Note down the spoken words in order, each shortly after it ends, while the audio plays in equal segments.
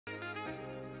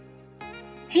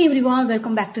Hey everyone,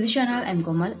 welcome back to the channel. I'm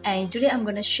Komal and today I'm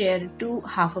gonna share two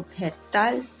half-up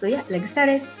hairstyles. So yeah, let's get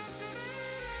started.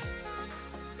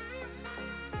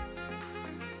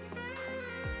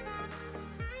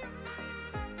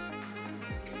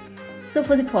 So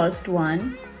for the first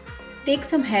one, take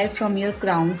some hair from your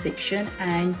crown section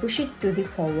and push it to the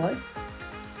forward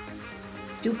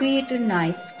to create a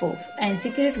nice puff and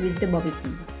secure it with the bobby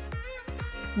pin.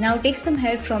 Now take some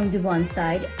hair from the one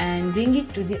side and bring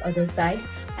it to the other side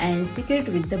and secure it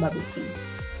with the bobby pin.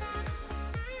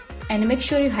 And make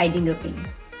sure you're hiding a pin.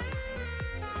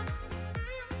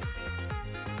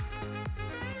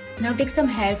 Now take some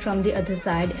hair from the other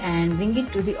side and bring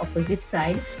it to the opposite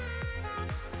side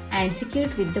and secure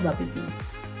it with the bobby pins.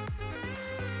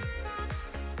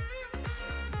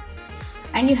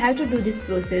 And you have to do this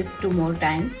process 2 more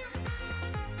times.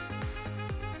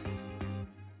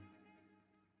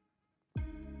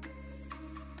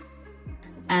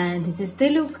 And this is the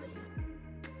look.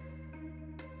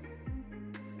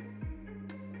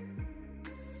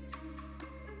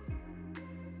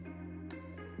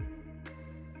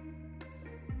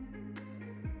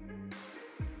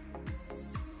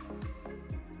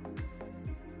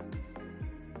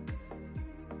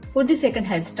 For the second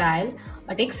hairstyle,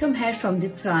 take some hair from the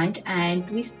front and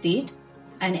twist it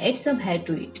and add some hair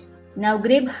to it. Now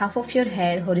grab half of your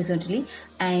hair horizontally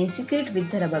and secure it with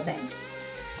the rubber band.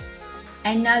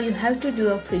 And now you have to do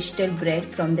a fishtail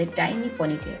braid from the tiny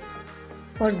ponytail.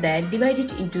 For that, divide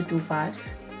it into 2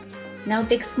 parts. Now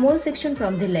take small section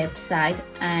from the left side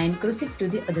and cross it to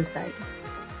the other side.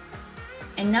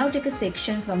 And now take a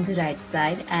section from the right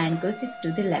side and cross it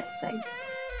to the left side.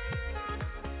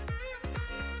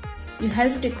 You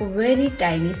have to take a very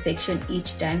tiny section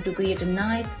each time to create a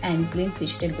nice and clean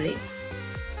fishtail braid.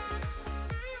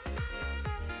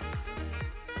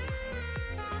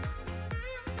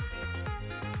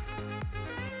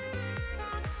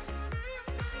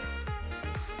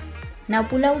 Now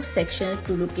pull out section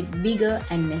to look it bigger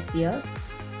and messier.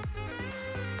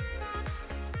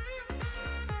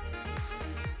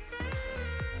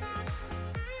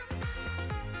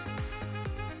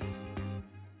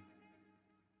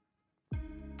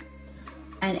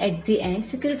 And at the end,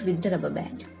 secure it with the rubber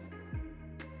band.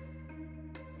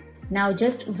 Now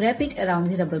just wrap it around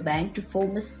the rubber band to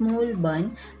form a small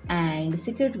bun and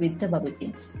secure it with the bobby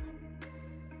pins.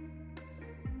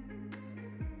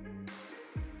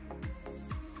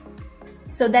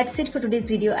 So that's it for today's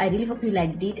video. I really hope you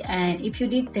liked it, and if you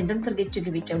did, then don't forget to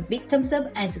give it a big thumbs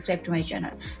up and subscribe to my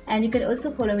channel. And you can also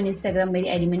follow me on Instagram. मेरी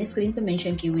ID मैंने screen पे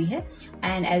mention की हुई है.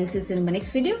 And I will see you soon in my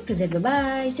next video. Till then, bye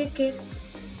bye. Take care.